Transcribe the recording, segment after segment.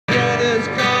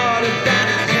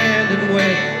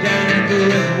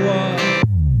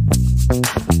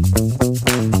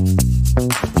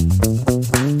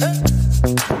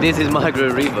This is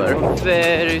Margaret River.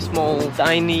 Very small,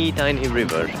 tiny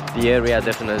river. The area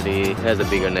definitely has a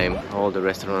bigger name. All the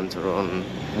restaurants are on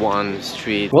one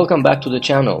street. Welcome back to the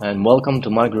channel and welcome to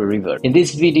Margaret River. In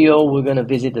this video, we're gonna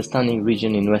visit a stunning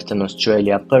region in Western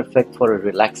Australia, perfect for a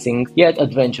relaxing yet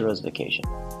adventurous vacation.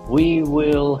 We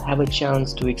will have a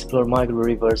chance to explore Margaret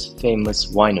River's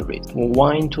famous wineries. A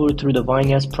wine tour through the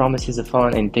vineyards promises a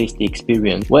fun and tasty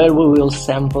experience where we will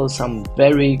sample some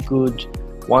very good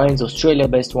wines,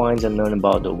 Australia-based wines, and learn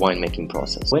about the winemaking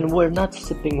process. When we're not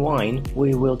sipping wine,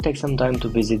 we will take some time to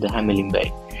visit the Hamelin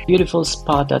Bay. Beautiful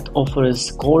spot that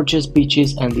offers gorgeous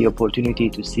beaches and the opportunity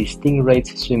to see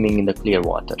stingrays swimming in the clear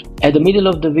water. At the middle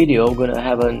of the video, we're gonna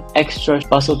have an extra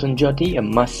Bustleton jetty, a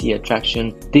must-see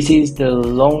attraction. This is the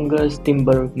longest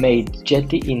timber-made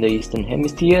jetty in the Eastern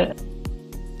Hemisphere.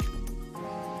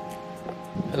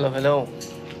 Hello.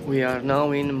 We are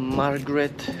now in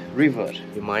Margaret River.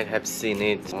 You might have seen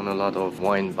it on a lot of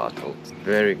wine bottles.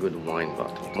 Very good wine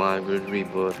bottle. Margaret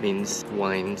River means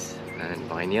wines and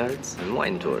vineyards and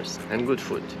wine tours and good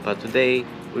food. But today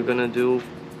we're gonna do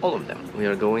all of them. We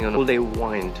are going on a all-day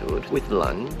wine tour with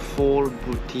lunch, 4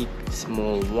 boutique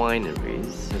small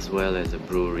wineries as well as a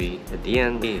brewery. At the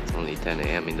end, it's only 10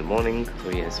 AM in the morning, so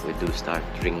yes, we do start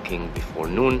drinking before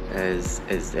noon, as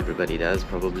everybody does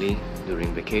probably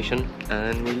during vacation,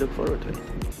 and we look forward to it.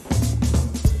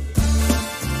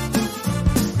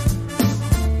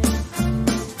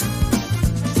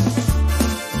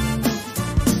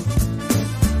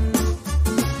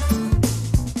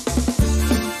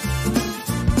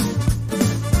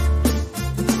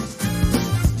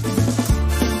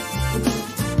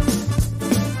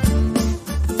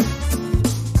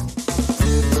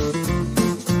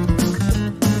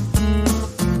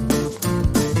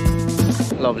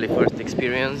 Lovely first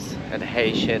experience at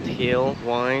Hayshed Hill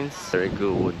wines. Very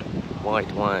good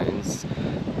white wines,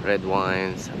 red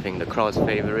wines. I think the crowd's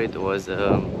favorite was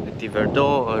a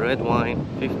verdant, a red wine,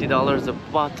 $50 a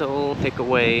bottle.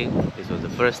 Takeaway. This was the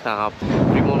first stop.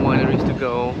 3 more wineries to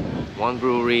go, 1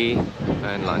 brewery,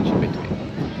 and lunch in between.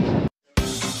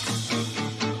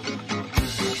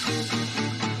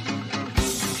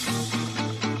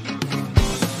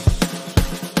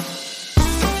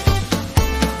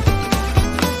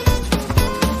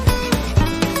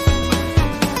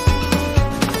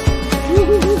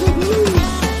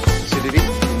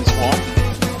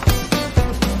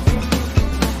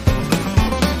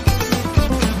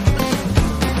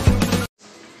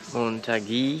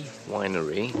 Montague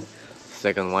winery,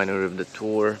 second winery of the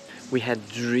tour. We had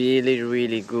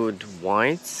really good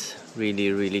whites,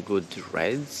 really good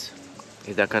reds.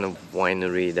 It's that kind of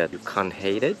winery that you can't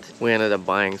hate it. We ended up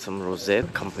buying some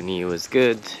rosé. Company was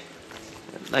good.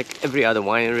 Like every other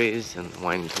wineries and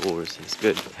wine tours, it's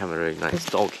good. Have a very nice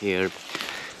talk here.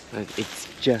 It's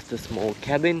just a small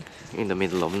cabin in the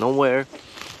middle of nowhere,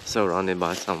 surrounded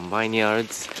by some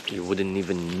vineyards. You wouldn't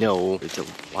even know it's a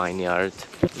vineyard.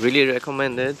 Really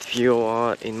recommend it. If you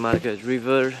are in Margaret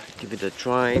River, give it a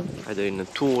try, either in a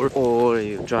tour or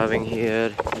you're driving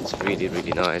here. It's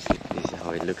really nice. This is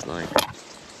how it looks like.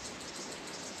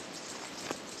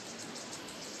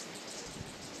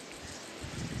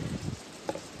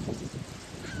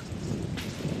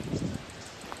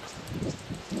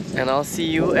 And I'll see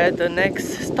you at the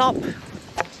next stop.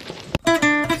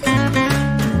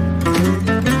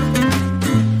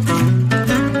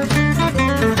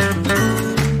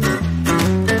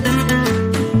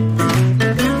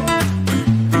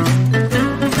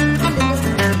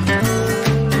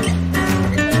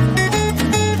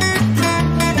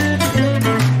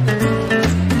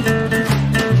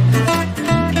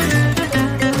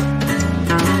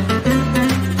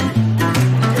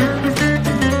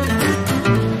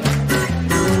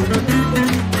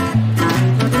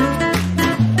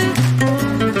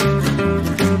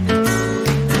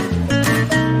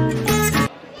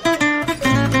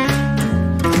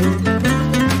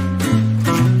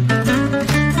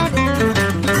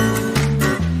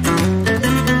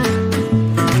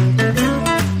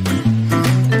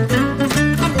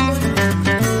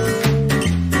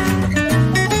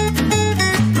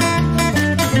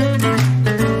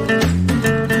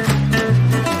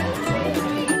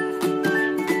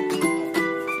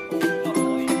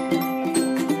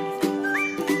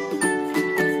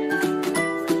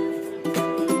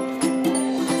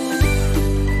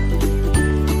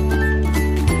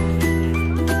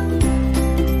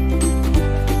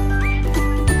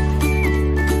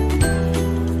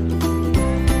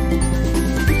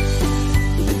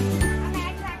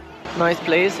 Nice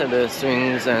place at the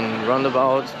swings and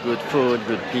roundabouts, good food,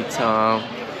 good pizza,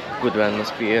 good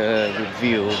atmosphere, good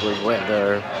view, good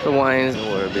weather. The wines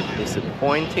were a bit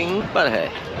disappointing, but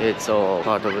hey, it's all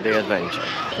part of the adventure.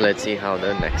 Let's see how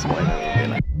the next wine will be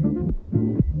like.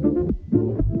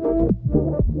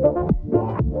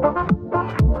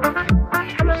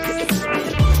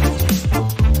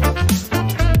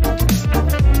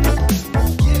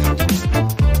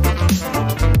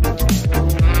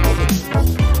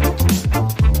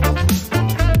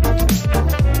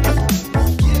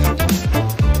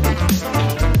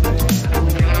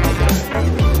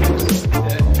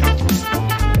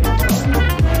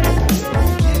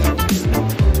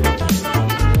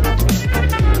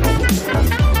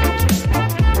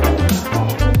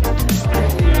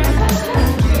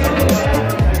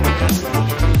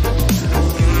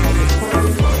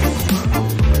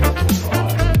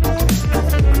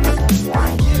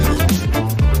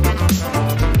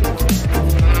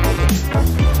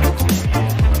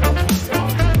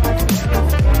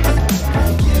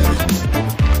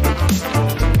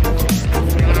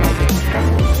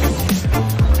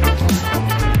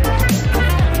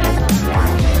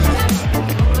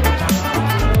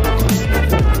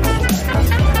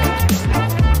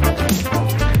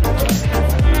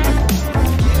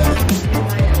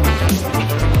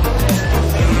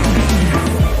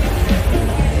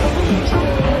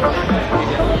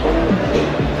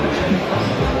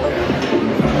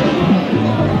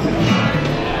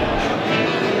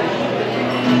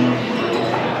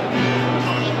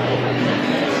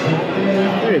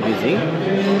 Very busy.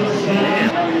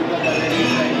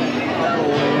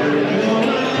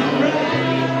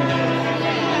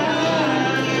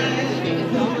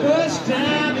 First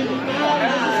time in my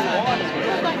life.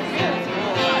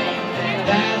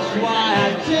 That's why I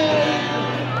tell you.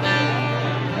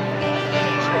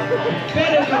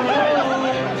 Better go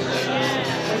home.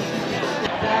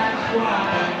 That's why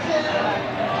I tell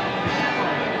you.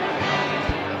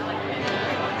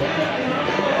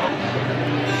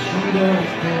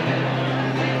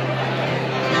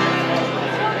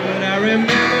 But I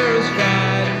remember us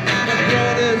riding my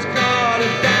brother's car to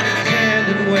Donny's hand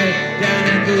and wet down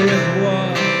at the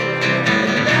reservoir. And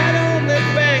night on the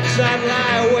banks I'd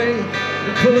lie awake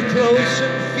and pull her close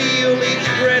and feel each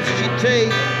breath she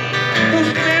takes.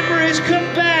 Those memories come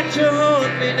back to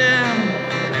haunt me now.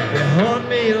 They haunt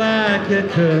me like a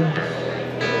curse.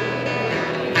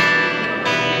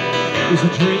 Is a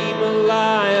dream a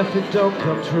lie if it don't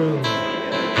come true?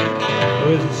 Or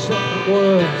is it something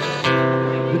worse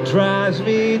that drives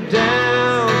me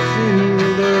down to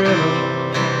the river?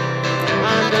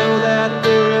 I know that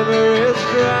the river is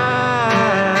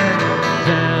dry.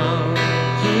 Down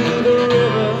to the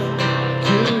river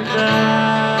tonight.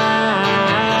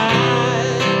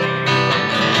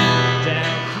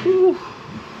 Down.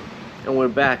 And we're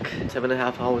back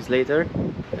 7.5 hours later.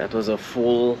 That was a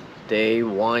full day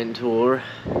wine tour.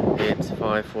 It's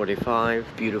 5:45.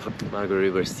 Beautiful Margaret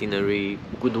River scenery,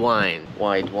 good wine,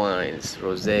 white wines,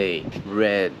 rosé,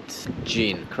 red,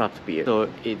 gin, craft beer. So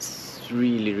it's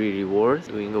really worth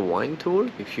doing a wine tour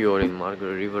if you're in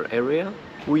Margaret River area.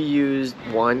 We used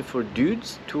Wine for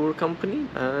Dudes tour company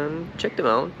and check them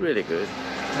out, really good.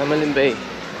 Hamelin Bay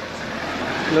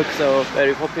looks so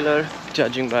very popular,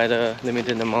 judging by the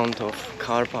limited amount of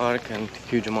car park and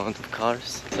huge amount of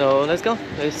cars. So let's go,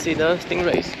 let's see the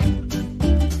Stingrays.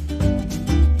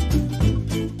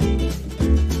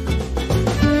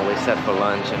 We sat for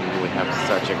lunch and we have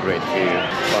such a great view.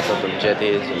 Lots of them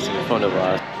jetties just in front of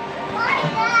us.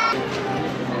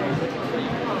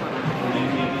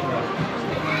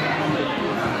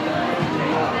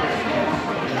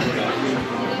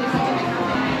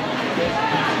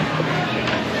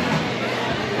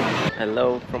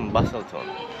 Hello from Bustleton.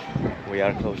 We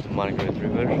are close to Margaret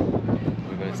River.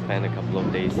 We're going to spend a couple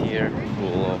of days here,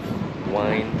 full of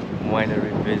wine,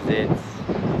 winery visits,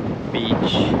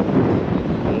 beach,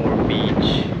 more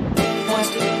beach.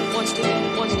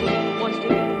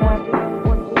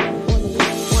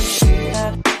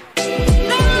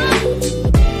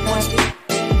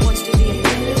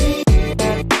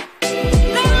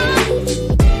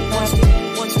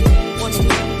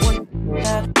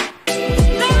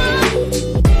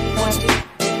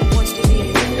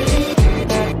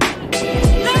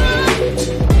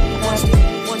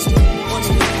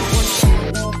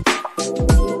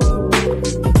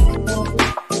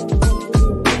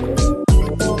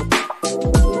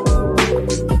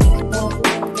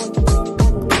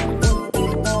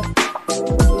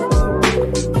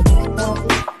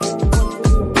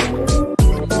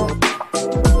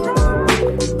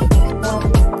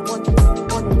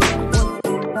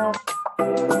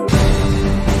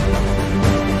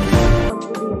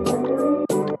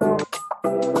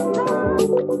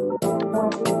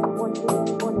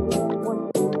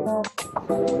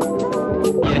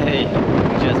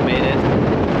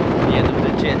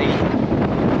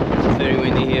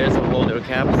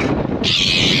 caps.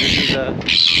 This is a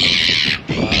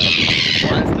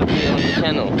wants to be on the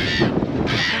channel.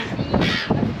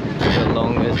 The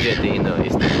longest jetty in the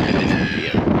eastern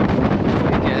hemisphere.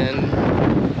 We can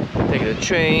take the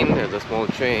train. There's a small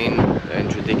train. The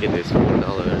entry ticket is $4.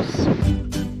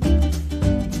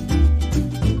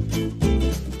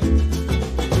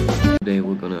 Today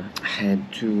we're gonna head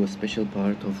to a special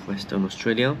part of Western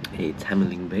Australia. It's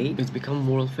Hamelin Bay. It's become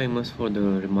world famous for the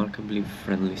remarkably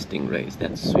friendly stingrays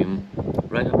that swim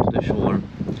right up to the shore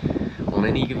on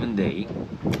any given day,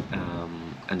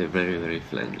 and they're very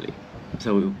friendly.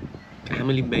 So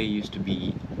Hamelin Bay used to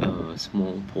be a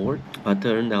small port, but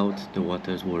turned out the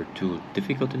waters were too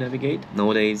difficult to navigate.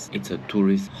 Nowadays it's a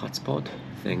tourist hotspot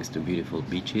thanks to beautiful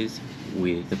beaches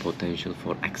with the potential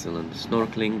for excellent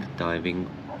snorkeling, diving,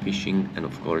 fishing, and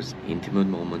of course intimate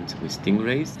moments with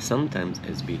stingrays, sometimes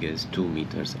as big as 2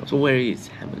 meters. So where is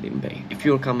Hamelin Bay? If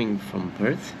you're coming from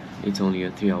Perth, it's only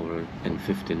a 3-hour and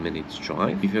 15 minutes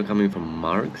drive. If you're coming from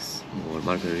Margs or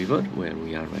Margaret River, where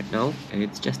we are right now,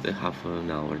 it's just a half an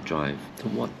hour drive. So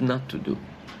what not to do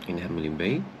in Hamelin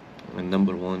Bay? And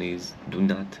number one is do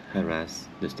not harass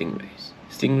the stingrays.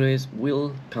 Stingrays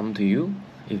will come to you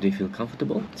if they feel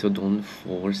comfortable, so don't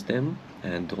force them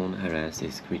and don't harass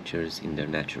these creatures in their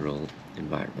natural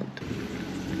environment.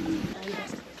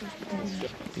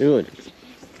 Good.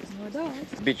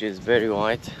 The beach is very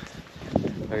white,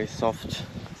 very soft,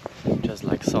 just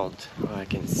like salt. I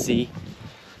can see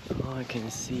the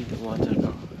water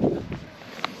now.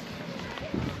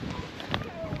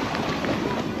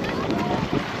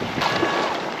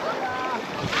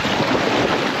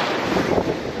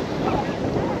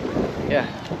 Yeah,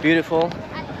 beautiful.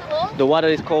 The water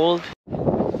is cold. The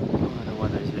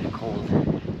water is very cold.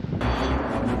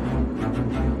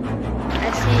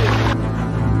 I see.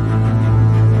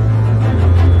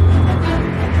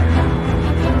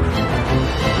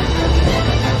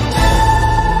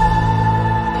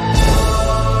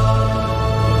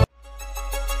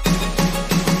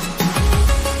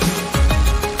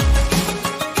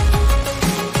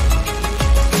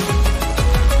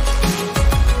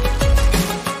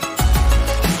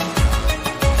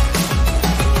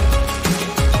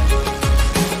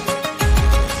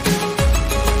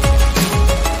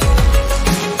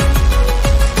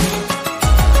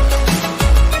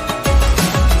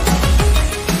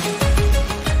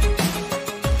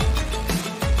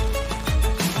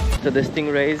 So the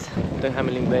stingrays, the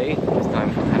Hamelin Bay. It's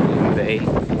time for Hamelin Bay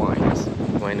wines.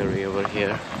 Winery over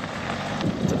here.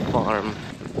 It's a farm.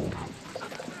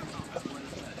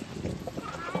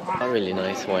 A really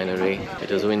nice winery. It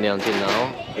was windy until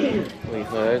now. We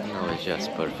heard. Now it's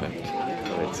just perfect.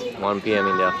 So it's 1 p.m.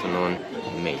 in the afternoon.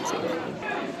 Amazing.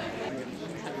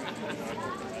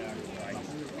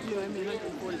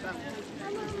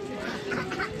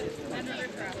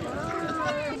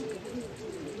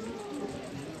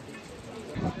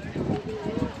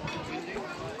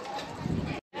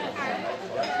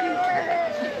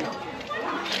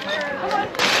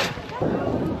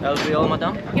 That'll be all,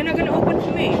 madam? You're not going to open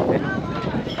for me?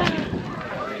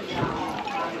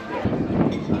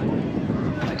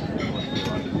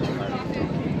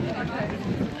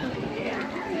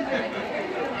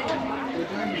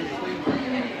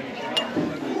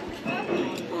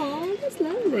 Oh, that's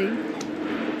lovely.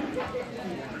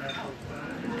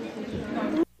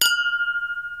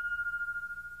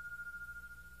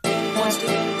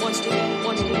 One stick,